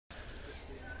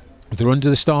They're under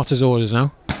the starters' orders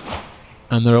now,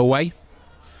 and they're away.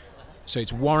 So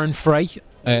it's Warren Frey,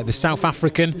 the South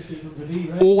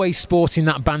African, always sporting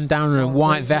that bandana and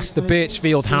white vest. The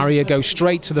Birchfield Harrier goes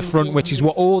straight to the front, which is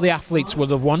what all the athletes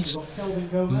would have wanted.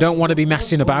 Don't want to be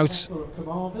messing about.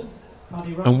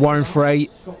 And Warren Frey,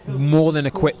 more than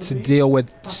equipped to deal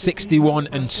with 61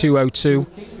 and 202.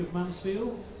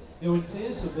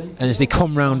 And as they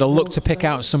come round, I'll look to pick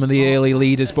out some of the early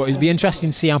leaders, but it'll be interesting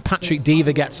to see how Patrick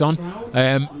Deaver gets on.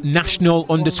 National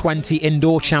under-20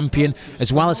 indoor champion,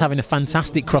 as well as having a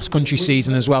fantastic cross-country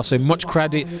season as well. So much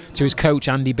credit to his coach,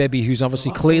 Andy Bibby, who's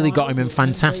obviously clearly got him in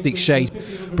fantastic shape.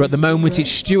 But at the moment,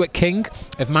 it's Stuart King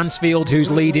of Mansfield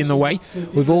who's leading the way.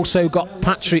 We've also got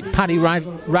Paddy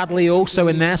Radley also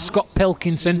in there, Scott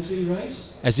Pilkington,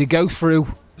 as they go through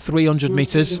 300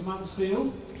 metres.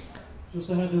 Just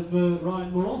ahead of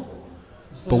Ryan Moore.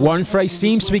 But Warren Frey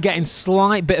seems to be getting a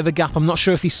slight bit of a gap. I'm not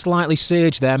sure if he slightly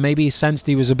surged there. Maybe he sensed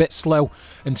he was a bit slow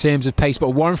in terms of pace.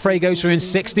 But Warren Frey goes through in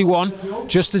 61,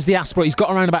 just as the Aspro. He's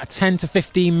got around about a 10 to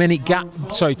 15 minute gap.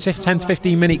 Sorry, 10 to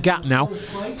 15 minute gap now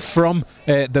from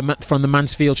the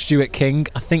Mansfield Stuart King.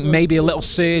 I think maybe a little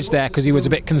surge there because he was a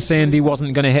bit concerned he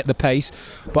wasn't going to hit the pace.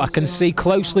 But I can see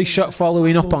closely shot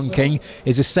following up on King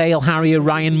is a Sale Harrier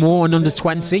Ryan Moore, an under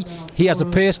 20. He has a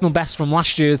personal best from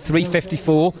last year,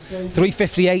 354,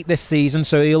 358 this season,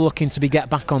 so he'll looking to get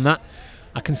back on that.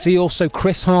 I can see also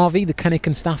Chris Harvey, the Kennick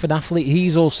and Stafford athlete,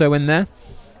 he's also in there.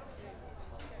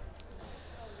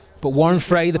 But Warren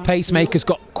Frey, the pacemaker's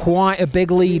got quite a big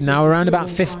lead now, around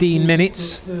about 15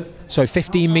 minutes. So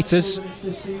 15 metres.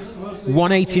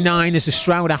 189 is the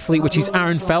Stroud athlete, which is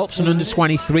Aaron Phelps, an under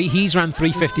 23. He's ran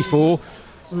 354.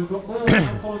 So we've got more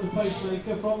following the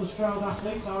pacemaker from the Stroud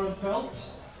athletes, Aaron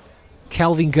Phelps.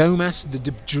 Kelvin Gomez, the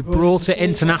Gibraltar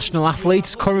international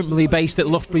athlete, currently based at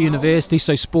Loughborough University,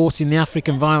 so sporting the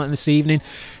African Violet this evening.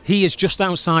 He is just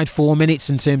outside 4 minutes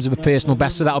in terms of a personal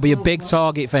best, so that'll be a big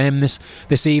target for him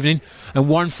this evening. And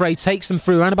Warren Frey takes them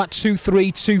through around about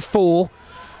 2.3, 2.4.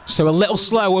 So a little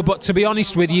slower, but to be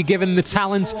honest with you, given the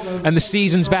talent and the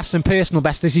season's best and personal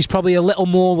best, this is probably a little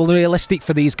more realistic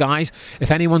for these guys. If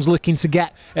anyone's looking to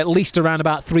get at least around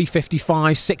about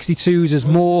 355, 62s is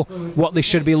more what they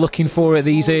should be looking for at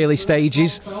these early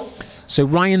stages. So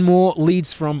Ryan Moore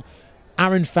leads from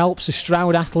Aaron Phelps, a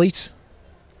Stroud athlete.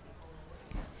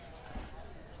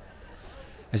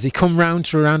 As they come round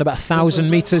to around about 1,000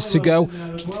 metres to go,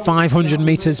 500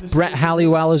 metres, Brett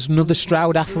Halliwell is another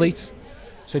Stroud athlete.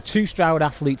 So two Stroud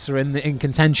athletes are in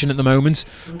contention at the moment.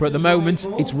 But at the moment,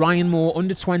 it's Ryan Moore,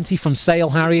 under 20 from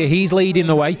Sale Harrier. He's leading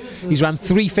the way. He's ran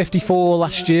 354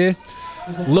 last year.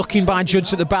 Looking by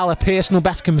judges at the bell, a personal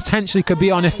best could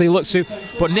be on if they look to.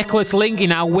 But Nicholas Lingley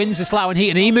now wins the Slough and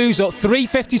Heat, and he moves up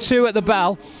 352 at the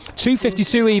bell,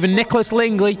 252 even. Nicholas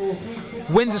Lingley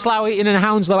wins the Slough Eaton and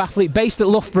Hounslow athlete based at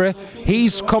Loughborough.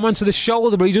 He's come onto the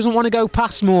shoulder, but he doesn't want to go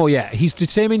past Moore yet. He's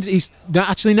determined. He's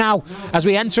actually now, as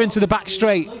we enter into the back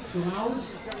straight,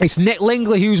 it's Nick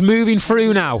Lingley who's moving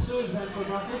through now.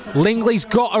 Lingley's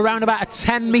got around about a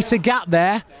 10-metre gap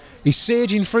there. He's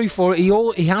surging through for it.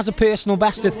 He has a personal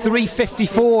best of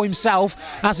 354 himself,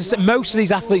 as I said, most of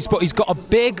these athletes, but he's got a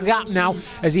big gap now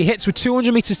as he hits with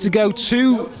 200 metres to go,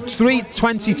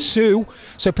 322.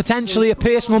 So potentially a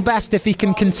personal best if he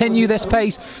can continue this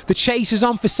pace. The chase is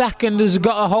on for second, has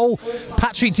got a hole.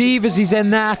 Patrick Deavers is in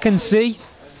there, I can see.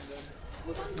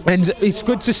 And it's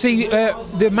good to see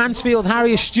the Mansfield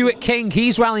Harrier Stuart King.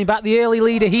 He's rallying back, the early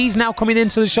leader. He's now coming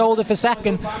into the shoulder for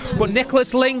second. But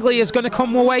Nicholas Lingley is going to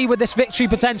come away with this victory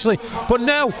potentially. But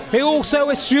no, it also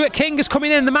is Stuart King is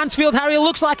coming in. The Mansfield Harrier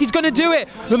looks like he's going to do it.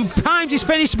 The times he's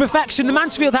finished to perfection. The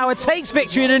Mansfield Harrier takes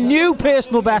victory in a new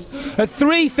personal best at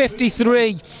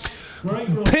 353.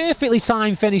 Perfectly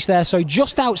timed finish there, so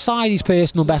just outside his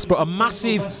personal best, but a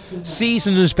massive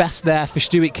season's best there for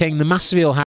Stuart King, the Mansfield Harrier.